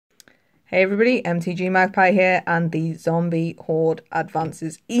Hey everybody, MTG Magpie here, and the zombie horde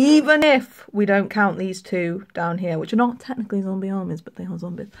advances, even if we don't count these two down here, which are not technically zombie armies, but they are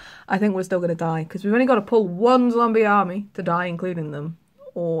zombies. I think we're still going to die, because we've only got to pull one zombie army to die, including them,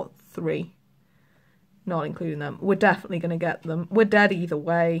 or three, not including them. We're definitely going to get them. We're dead either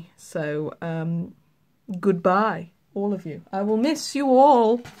way, so goodbye, all of you. I will miss you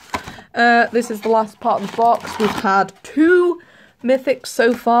all. This is the last part of the box. We've had two mythics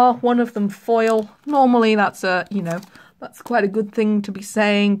so far, one of them foil. Normally that's that's quite a good thing to be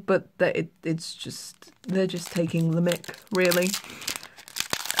saying, but it's just, they're just taking the mick, really.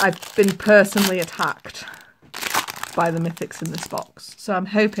 I've been personally attacked by the mythics in this box, so I'm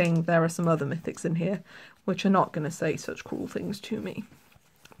hoping there are some other mythics in here which are not going to say such cruel things to me,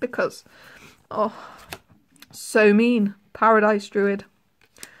 because, oh, so mean. Paradise Druid,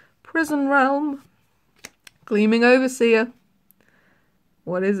 Prison Realm, Gleaming Overseer.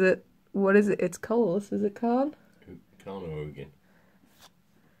 What is it? What is it? It's colourless, is it, Khan? Khan or Hogan?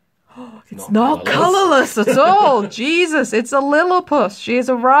 Oh, it's not colourless at all! Jesus, it's a Lilliput! She has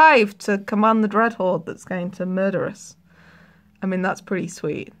arrived to command the Dread Horde that's going to murder us. I mean, that's pretty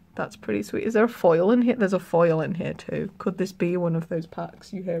sweet. That's pretty sweet. Is there a foil in here? There's a foil in here too. Could this be one of those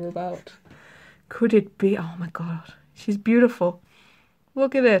packs you hear about? Could it be? Oh my god. She's beautiful.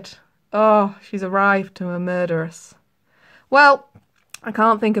 Look at it. Oh, she's arrived to murder us. Well, I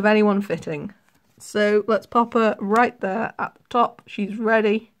can't think of anyone fitting, so let's pop her right there at the top. She's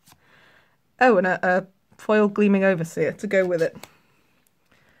ready. Oh, and a foil Gleaming Overseer to go with it.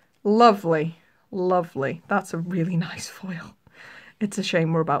 Lovely, lovely. That's a really nice foil. It's a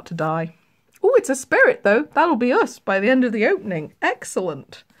shame we're about to die. Oh, it's a spirit though. That'll be us by the end of the opening.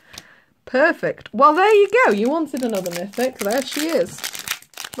 Excellent. Perfect. Well, there you go. You wanted another mythic. There she is.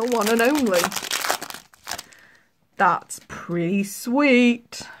 The one and only. That's pretty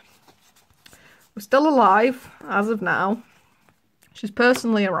sweet. We're still alive as of now. She's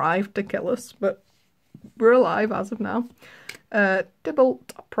personally arrived to kill us, but we're alive as of now. Dibble,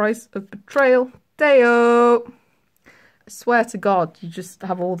 Price of Betrayal, Deo. I swear to God, you just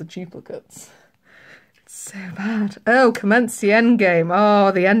have all the duplicates. It's so bad. Oh, commence the end game.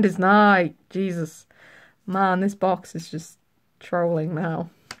 Oh, the end is nigh. Jesus. Man, this box is just trolling now.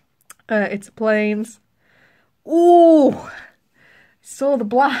 It's a Plains. Ooh, I saw the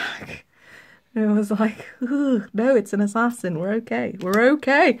black. And it was like, ooh, no, it's an assassin. We're okay. We're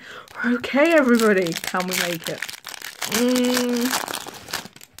okay. We're okay, everybody. Can we make it?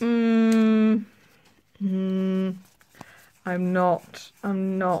 I'm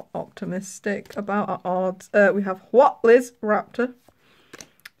not optimistic about our odds. We have Liz Raptor,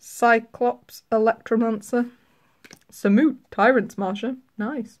 Cyclops Electromancer, Samut Tyrant's Marsha.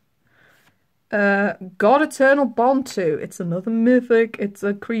 Nice. God Eternal Bond 2. It's another mythic. It's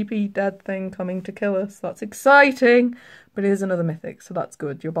a creepy dead thing coming to kill us. That's exciting, but it is another mythic, so that's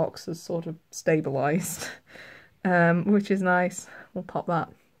good. Your box is sort of stabilised, which is nice. We'll pop that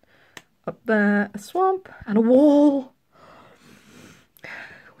up there. A swamp and a wall.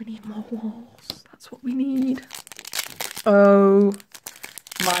 We need more walls. That's what we need. Oh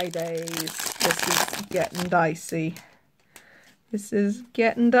my days. This is getting dicey. This is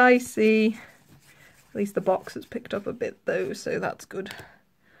getting dicey. At least the box has picked up a bit though, so that's good.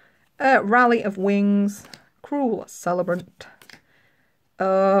 Rally of Wings, Cruel Celebrant.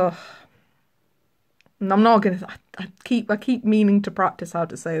 I'm not gonna. I keep meaning to practice how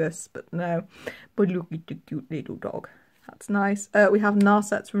to say this, but no. But look at the cute little dog. That's nice. We have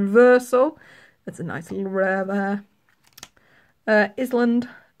Narset's Reversal. That's a nice little rare there. Island.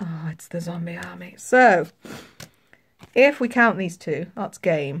 Oh, it's the zombie army. So, if we count these two, that's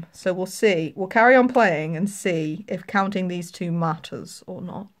game. So we'll see. We'll carry on playing and see if counting these two matters or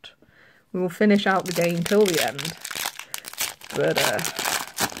not. We will finish out the game till the end. But,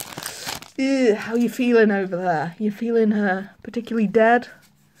 how are you feeling over there? You feeling particularly dead?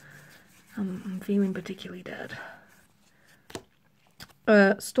 I'm feeling particularly dead.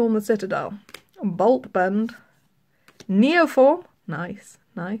 Storm the Citadel. Bolt Bend. Neoform. Nice,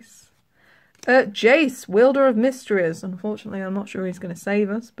 nice. Jace, Wielder of Mysteries. Unfortunately, I'm not sure he's going to save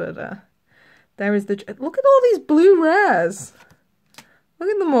us, but there is the... Look at all these blue rares. Look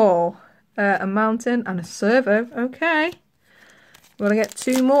at them all. A mountain and a servo. Okay. We're going to get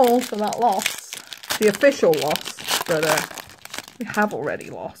two more for that loss. The official loss, but we have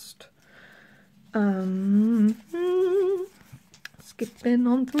already lost. Skipping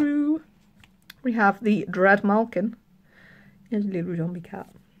on through. We have the Dread Malkin. Here's a little zombie cat.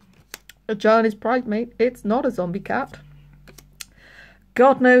 A Johnny's Pridemate. It's not a zombie cat.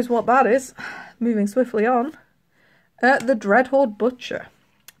 God knows what that is. Moving swiftly on. The Dread Horde Butcher.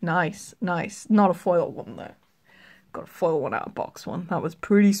 Nice, nice. Not a foil one though. Got a foil one out of box one. That was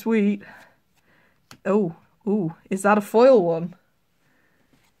pretty sweet. Oh, ooh, is that a foil one?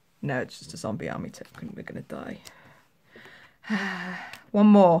 No, it's just a zombie army token. We're gonna die. One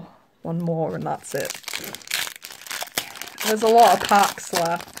more and that's it. There's a lot of packs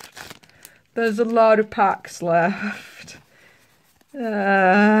left. There's a lot of packs left.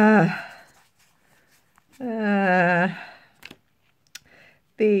 The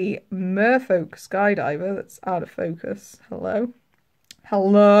Merfolk Skydiver that's out of focus. Hello?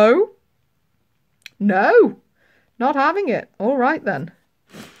 Hello? No! Not having it. Alright then.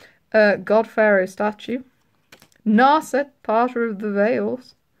 God Pharaoh statue. Narset, Parter of the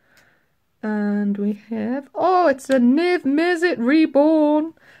Veils. And we have... Oh, it's a Niv Mizzet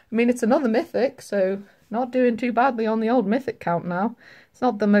Reborn. I mean, it's another mythic, so not doing too badly on the old mythic count now. It's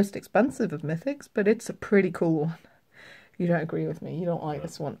not the most expensive of mythics, but it's a pretty cool one. You don't agree with me. You don't like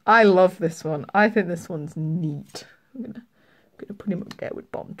this one. I love this one. I think this one's neat. I'm gonna put him up there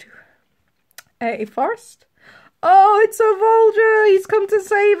with Bomb too. A forest. Oh, it's a Vulture. He's come to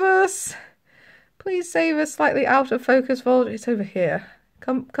save us. Please save us. Slightly out of focus, Vulture. It's over here.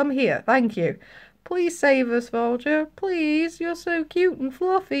 Come here. Thank you. Please save us, Vulture. Please. You're so cute and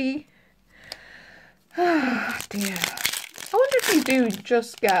fluffy. Ah, dear. I wonder if you do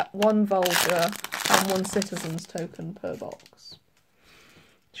just get one Vulture and one Citizen's token per box.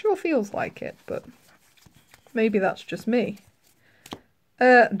 Sure feels like it, but maybe that's just me.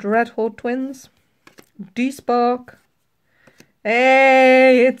 Dreadhorde Twins. D-Spark.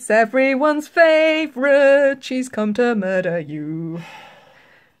 Hey, it's everyone's favourite. She's come to murder you.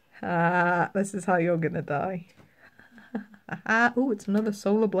 This is how you're gonna die. Oh, it's another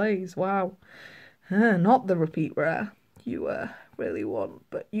Solar Blaze. Wow. Not the repeat rare you really want,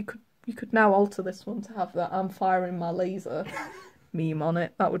 but you could now alter this one to have that I'm firing my laser meme on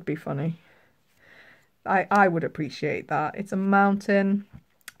it. That would be funny. I would appreciate that. It's a mountain,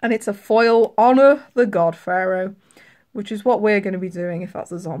 and it's a foil. Honour the God Pharaoh, which is what we're going to be doing if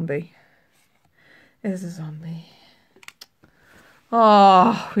that's a zombie. It is a zombie.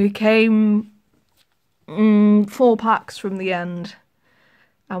 Oh, we came 4 packs from the end,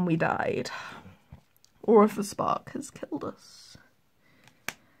 and we died. Or if the spark has killed us.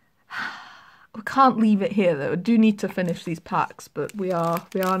 We can't leave it here though. I do need to finish these packs, but we are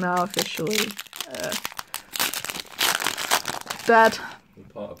now officially dead. We're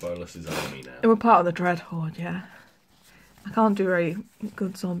part of Bolus's army now. We're part of the Dread Horde, yeah. I can't do very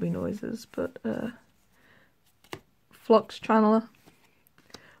good zombie noises, but Flux Channeler.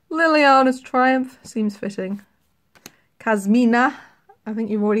 Liliana's Triumph seems fitting. Kazmina. I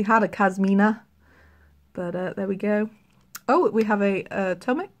think you've already had a Kazmina. But there we go. Oh, we have a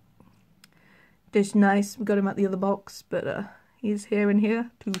Tomic. This nice. We got him at the other box, but he's here and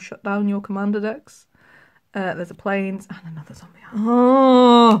here to shut down your commander decks. There's a Plains and another zombie.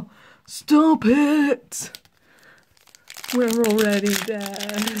 Oh, stop it! We're already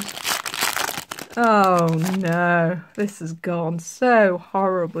dead. Oh no, this has gone so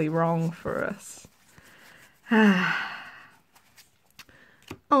horribly wrong for us.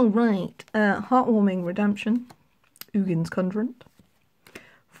 Alright, Heartwarming Redemption, Ugin's Conjurant,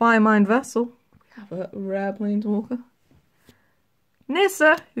 Firemind Vessel, we have a rare Planeswalker,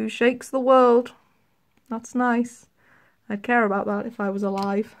 Nissa, who shakes the world, that's nice, I'd care about that if I was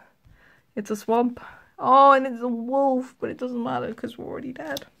alive. It's a swamp, oh and it's a wolf, but it doesn't matter because we're already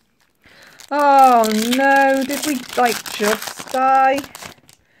dead. Oh no, did we like just die?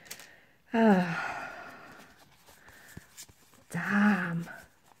 Damn.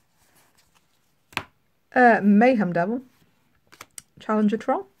 Mayhem Devil, Challenger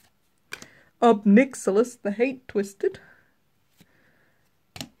Troll, Obnixilis the Hate Twisted.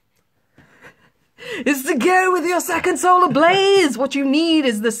 It's to go with your second Solar Blaze! What you need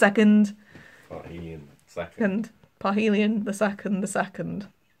is the second. Parhelion second. Parhelion the second.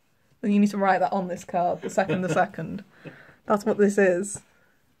 And you need to write that on this card, the second. That's what this is.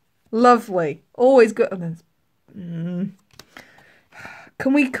 Lovely. Always good. And then,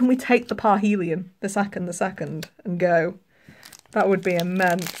 Can we take the Parhelion, the second, and go? That would be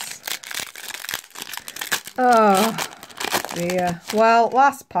immense. Oh, dear. Well,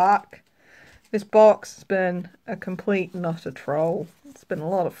 last pack. This box has been a complete and utter troll. It's been a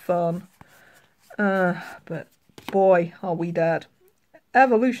lot of fun. But boy, are we dead.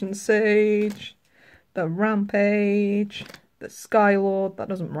 Evolution Sage, the Rampage, the Skylord. That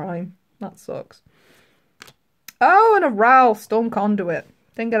doesn't rhyme. That sucks. Oh, and a Ral Storm Conduit.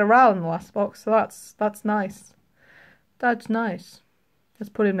 Didn't get a Ral in the last box, so that's nice. That's nice. Let's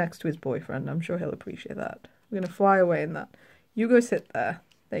put him next to his boyfriend. I'm sure he'll appreciate that. We're going to fly away in that. You go sit there.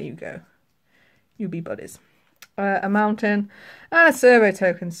 There you go. You be buddies. A mountain and a servo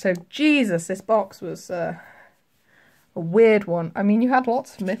token. So Jesus, this box was a weird one. I mean, you had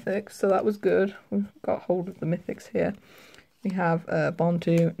lots of mythics, so that was good. We've got hold of the mythics here. We have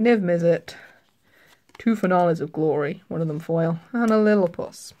Bontu, Niv Mizzet, 2 Finales of Glory, one of them foil, and a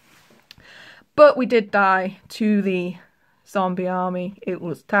Lillipus. But we did die to the zombie army. It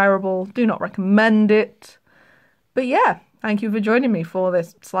was terrible. Do not recommend it. But yeah, thank you for joining me for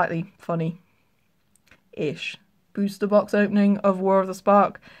this slightly funny-ish booster box opening of War of the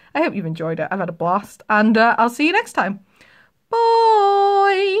Spark. I hope you've enjoyed it. I've had a blast, and I'll see you next time.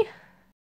 Bye!